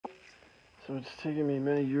So it's taken me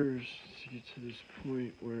many years to get to this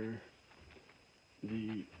point where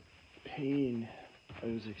the pain I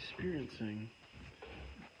was experiencing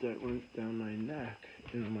that went down my neck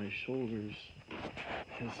and my shoulders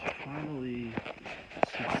has finally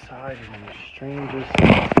subsided in the strangest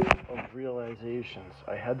of realizations.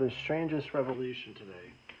 I had the strangest revelation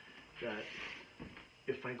today that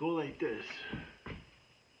if I go like this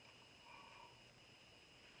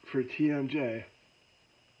for TMJ,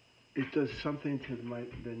 it does something to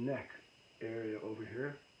the neck area over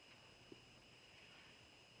here,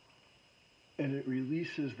 and it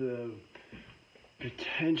releases the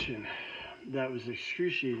tension that was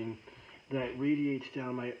excruciating that radiates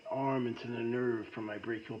down my arm into the nerve from my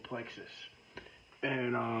brachial plexus.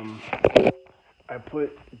 And I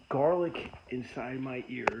put garlic inside my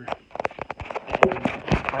ear, and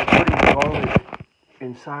by putting garlic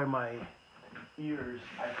inside my ears,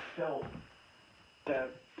 I felt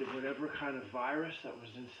that whatever kind of virus that was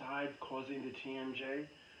inside causing the TMJ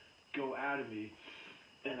go out of me,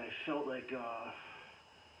 and I felt like the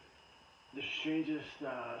strangest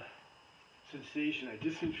sensation. I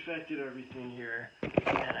disinfected everything here, and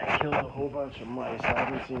I killed a whole bunch of mice. I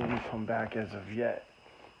haven't seen any come back as of yet.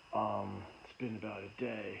 It's been about a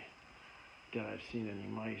day that I've seen any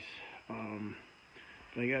mice.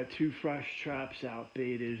 But I got 2 fresh traps out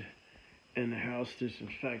baited and the house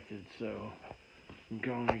disinfected, so I'm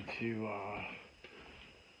going to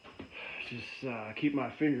just keep my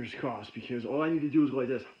fingers crossed, because all I need to do is go like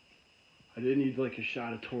this. I didn't need like a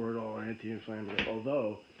shot of Toradol or anti-inflammatory,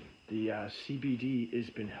 although the CBD has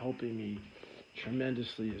been helping me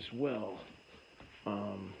tremendously as well.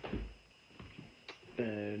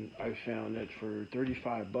 And I found that for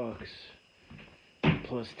 $35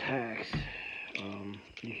 plus tax,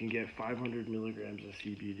 you can get 500 milligrams of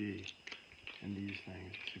CBD in these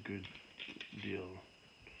things. It's a good deal.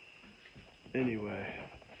 Anyway,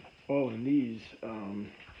 and these,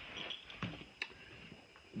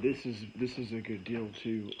 this is a good deal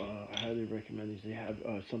too. I highly recommend these. They have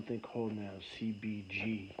something called now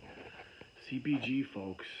CBG. CBG,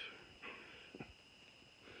 folks.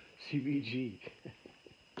 CBG.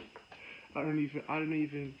 I don't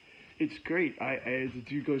even. It's great. The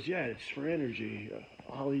dude goes, yeah, it's for energy.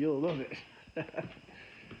 Holly, you'll love it.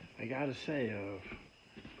 I gotta say,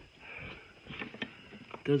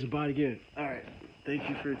 does the body good. All right. Thank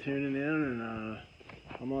you for tuning in, and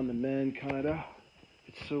I'm on the mend, kinda.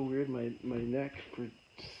 It's so weird. My neck for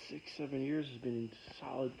 6-7 years has been in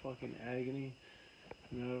solid fucking agony.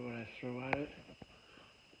 No matter what I throw at it.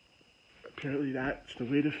 Apparently that's the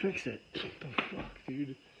way to fix it. What the fuck,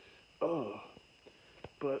 dude? Oh.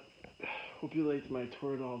 But hope you liked my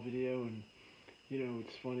Toradol video, and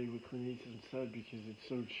it's funny what Clint Eastwood said, because it's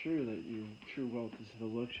so true that your true wealth is the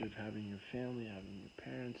luxury of having your family, having your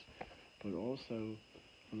parents, but also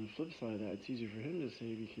on the flip side of that, it's easier for him to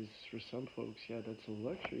say, because for some folks, yeah, that's a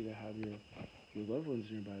luxury to have your loved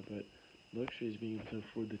ones nearby, but luxury is being able to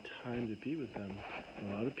afford the time to be with them. A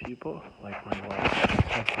lot of people, like my wife,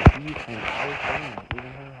 have to leave her entire family,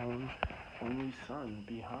 even her only son,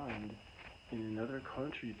 behind in another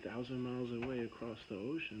country 1,000 miles away across the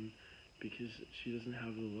ocean, because she doesn't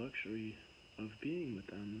have the luxury of being with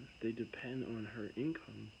them. They depend on her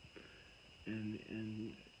income,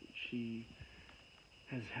 and she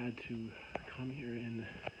has had to come here and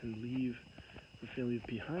leave her family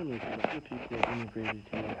behind. Like a lot of people have immigrated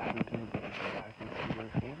here, haven't been able to go back and see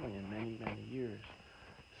their family in many, many years.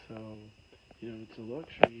 So, it's a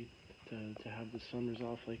luxury to have the summers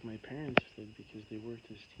off like my parents did, because they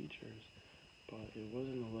worked as teachers. But it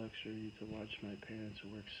wasn't a luxury to watch my parents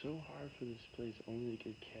work so hard for this place, only to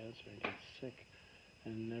get cancer and get sick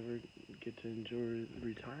and never get to enjoy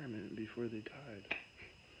retirement before they died.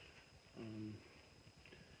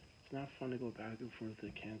 It's not fun to go back and forth to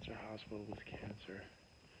the cancer hospital with cancer,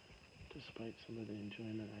 despite some of the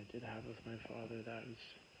enjoyment I did have with my father. That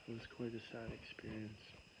was quite a sad experience,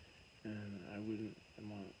 and I wouldn't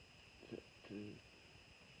want to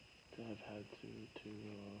have had to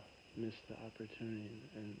miss the opportunity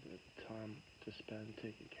and the time to spend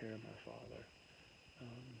taking care of my father.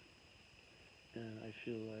 And I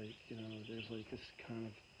feel like, there's like this kind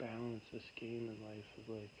of balance, this game in life of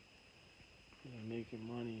like, making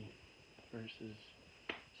money versus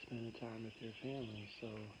spending time with your family. So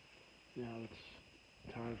now it's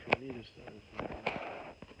time for me to start a family.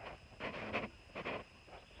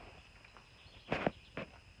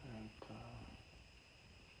 And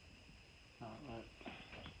not let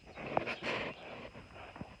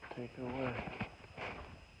take it away.